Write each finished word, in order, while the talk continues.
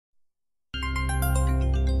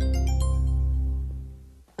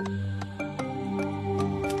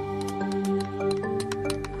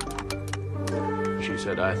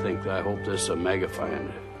said, I hope this is a mega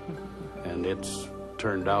find. And it's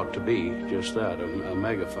turned out to be just that, a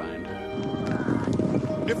mega find.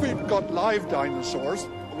 If we've got live dinosaurs,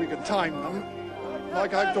 we can time them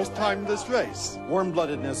like I've just timed this race.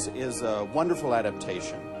 Warm-bloodedness is a wonderful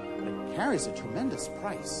adaptation, but it carries a tremendous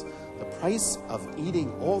price. The price of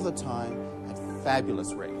eating all the time at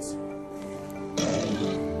fabulous rates.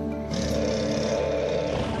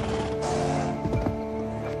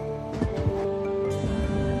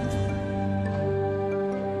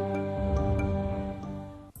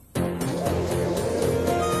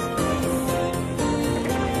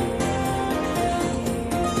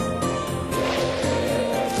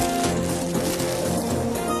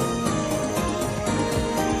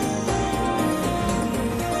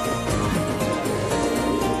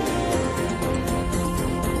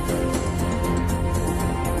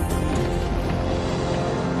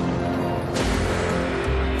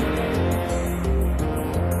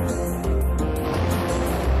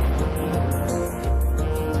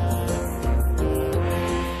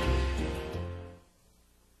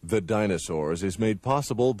 The Dinosaurs is made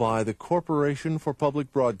possible by the Corporation for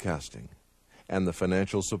Public Broadcasting and the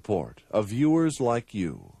financial support of viewers like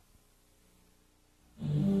you.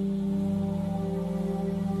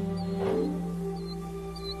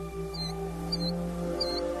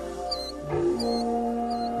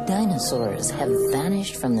 Dinosaurs have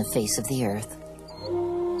vanished from the face of the earth.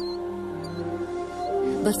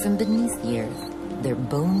 But from beneath the earth, their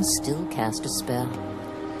bones still cast a spell,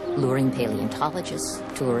 luring paleontologists,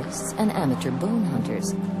 tourists, and amateur bone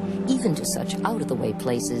hunters, even to such out-of-the-way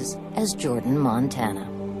places as Jordan, Montana.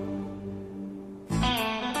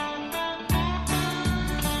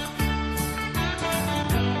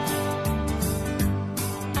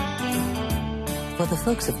 For the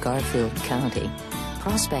folks of Garfield County,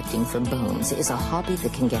 prospecting for bones is a hobby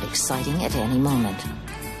that can get exciting at any moment.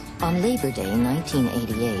 On Labor Day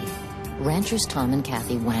 1988, ranchers Tom and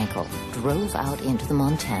Kathy Wankel drove out into the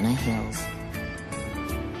Montana hills.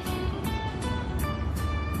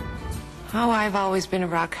 Oh, I've always been a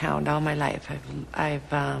rock hound all my life.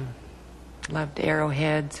 I've loved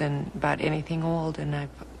arrowheads and about anything old, and I've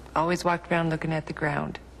always walked around looking at the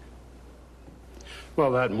ground.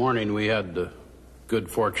 Well, that morning we had the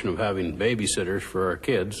good fortune of having babysitters for our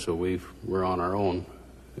kids, so we were on our own,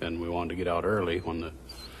 and we wanted to get out early when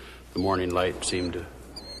the morning light seemed to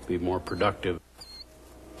be more productive.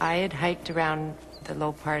 I had hiked around the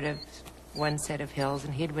low part of one set of hills,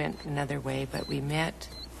 and he'd went another way, but we met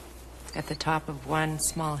at the top of one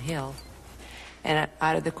small hill, and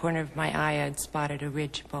out of the corner of my eye I'd spotted a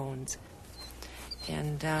ridge of bones.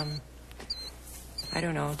 And I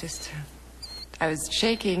don't know, I was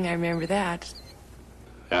shaking, I remember that.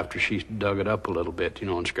 After she dug it up a little bit,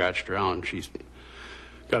 and scratched around, she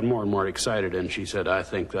got more and more excited, and she said, I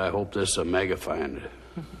hope this is a mega find.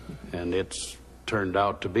 And it's turned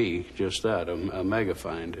out to be just that, a mega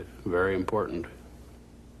find, very important.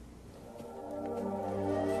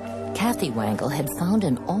 Kathy Wankel had found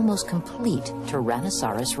an almost complete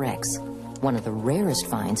Tyrannosaurus rex, one of the rarest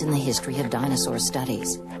finds in the history of dinosaur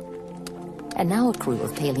studies. And now a crew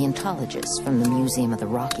of paleontologists from the Museum of the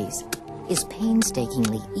Rockies is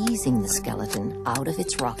painstakingly easing the skeleton out of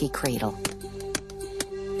its rocky cradle.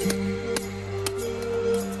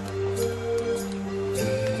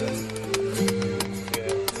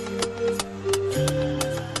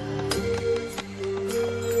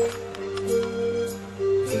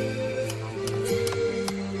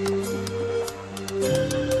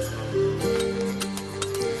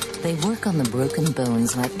 They work on the broken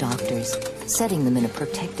bones like doctors, setting them in a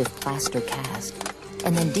protective plaster cast,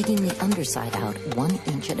 and then digging the underside out 1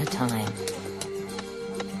 inch at a time.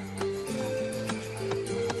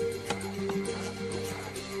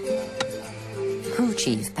 Crew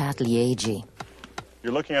Chief Pat Liegi.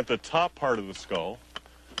 You're looking at the top part of the skull.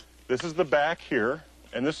 This is the back here,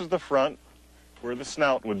 and this is the front, where the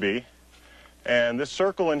snout would be. And this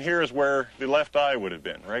circle in here is where the left eye would have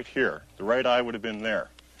been, right here. The right eye would have been there.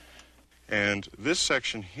 And this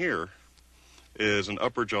section here is an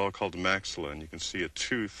upper jaw called the maxilla, and you can see a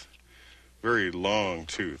tooth, very long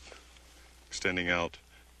tooth, extending out.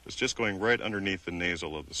 It's just going right underneath the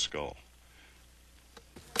nasal of the skull.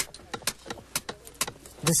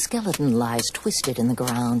 The skeleton lies twisted in the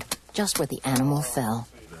ground, just where the animal fell.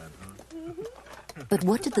 But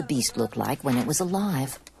what did the beast look like when it was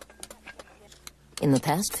alive? In the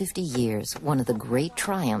past 50 years, one of the great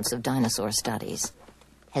triumphs of dinosaur studies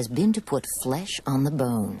has been to put flesh on the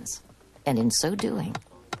bones, and in so doing,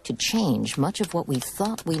 to change much of what we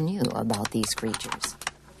thought we knew about these creatures.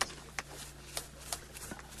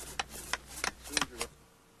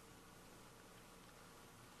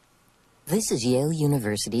 This is Yale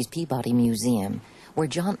University's Peabody Museum, where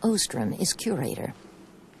John Ostrom is curator.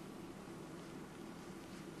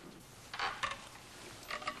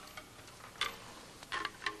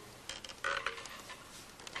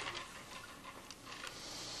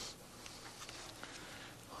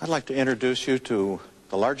 I'd like to introduce you to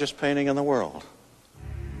the largest painting in the world.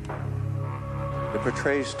 It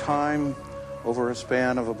portrays time over a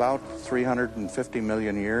span of about 350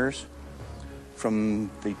 million years, from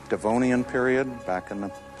the Devonian period back in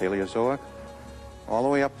the Paleozoic, all the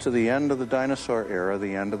way up to the end of the dinosaur era,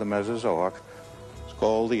 the end of the Mesozoic. It's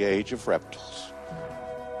called the Age of Reptiles.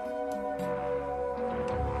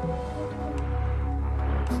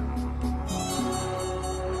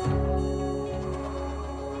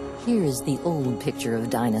 Here is the old picture of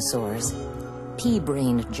dinosaurs.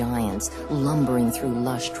 Pea-brained giants lumbering through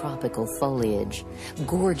lush tropical foliage,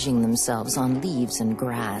 gorging themselves on leaves and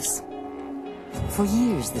grass. For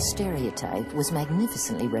years, the stereotype was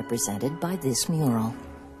magnificently represented by this mural.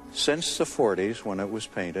 Since the 40s, when it was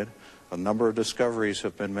painted, a number of discoveries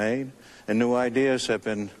have been made, and new ideas have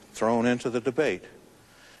been thrown into the debate.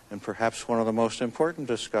 And perhaps one of the most important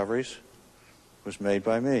discoveries was made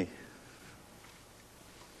by me.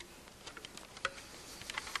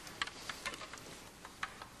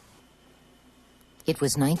 It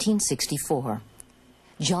was 1964.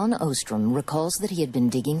 John Ostrom recalls that he had been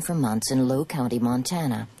digging for months in Low County,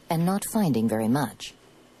 Montana, and not finding very much.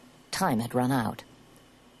 Time had run out.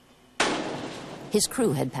 His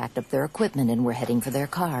crew had packed up their equipment and were heading for their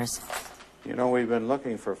cars. You know, we've been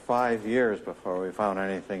looking for 5 years before we found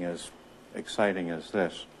anything as exciting as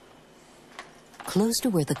this. Close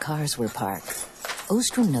to where the cars were parked,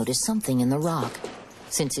 Ostrom noticed something in the rock.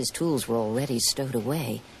 Since his tools were already stowed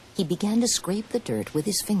away, he began to scrape the dirt with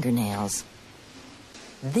his fingernails.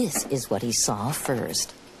 This is what he saw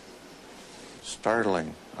first.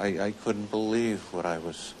 Startling. I couldn't believe what I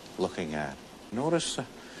was looking at. Notice the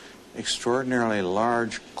extraordinarily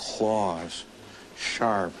large claws,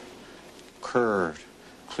 sharp, curved,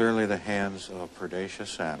 clearly the hands of a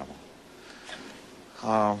predaceous animal.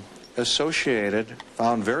 Associated,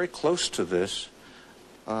 found very close to this,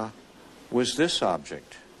 was this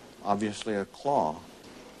object, obviously a claw,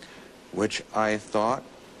 which I thought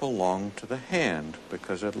belonged to the hand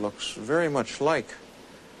because it looks very much like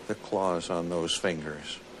the claws on those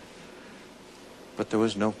fingers. But there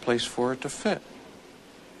was no place for it to fit.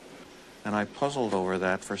 And I puzzled over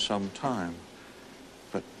that for some time.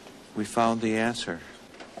 But we found the answer.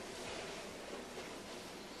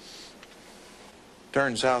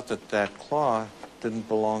 Turns out that that claw didn't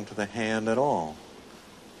belong to the hand at all.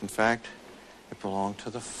 In fact, it belonged to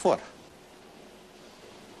the foot.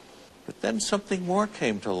 But then something more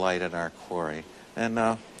came to light in our quarry, and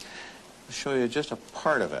I'll show you just a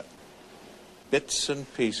part of it. Bits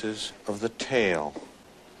and pieces of the tail,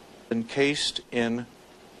 encased in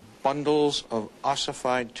bundles of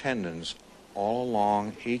ossified tendons all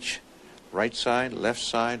along each right side, left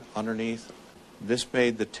side, underneath. This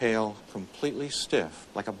made the tail completely stiff,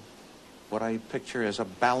 like what I picture as a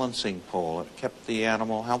balancing pole. It kept the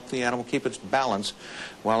animal, helped the animal keep its balance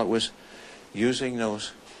while it was using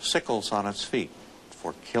those sickles on its feet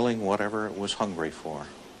for killing whatever it was hungry for.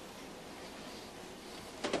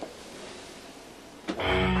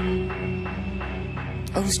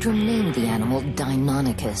 Ostrom named the animal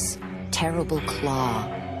Deinonychus, terrible claw,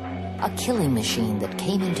 a killing machine that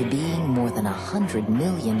came into being more than 100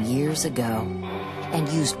 million years ago and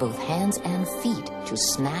used both hands and feet to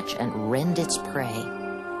snatch and rend its prey,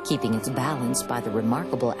 keeping its balance by the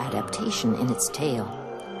remarkable adaptation in its tail.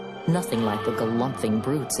 Nothing like the galumphing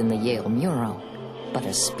brutes in the Yale mural, but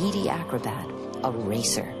a speedy acrobat, a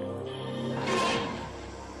racer.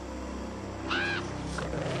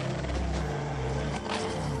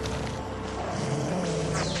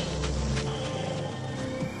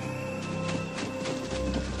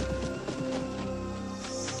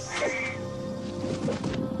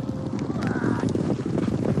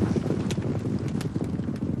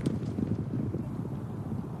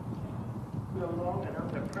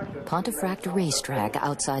 Pontefract Racetrack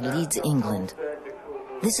outside Leeds, England.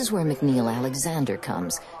 This is where McNeil Alexander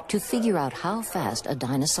comes to figure out how fast a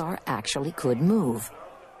dinosaur actually could move.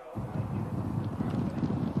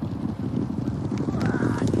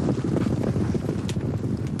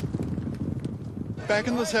 Back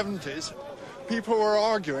in the 70s, people were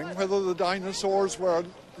arguing whether the dinosaurs were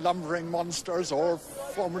lumbering monsters or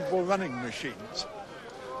formidable running machines.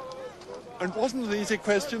 And it wasn't an easy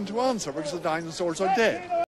question to answer because the dinosaurs are dead.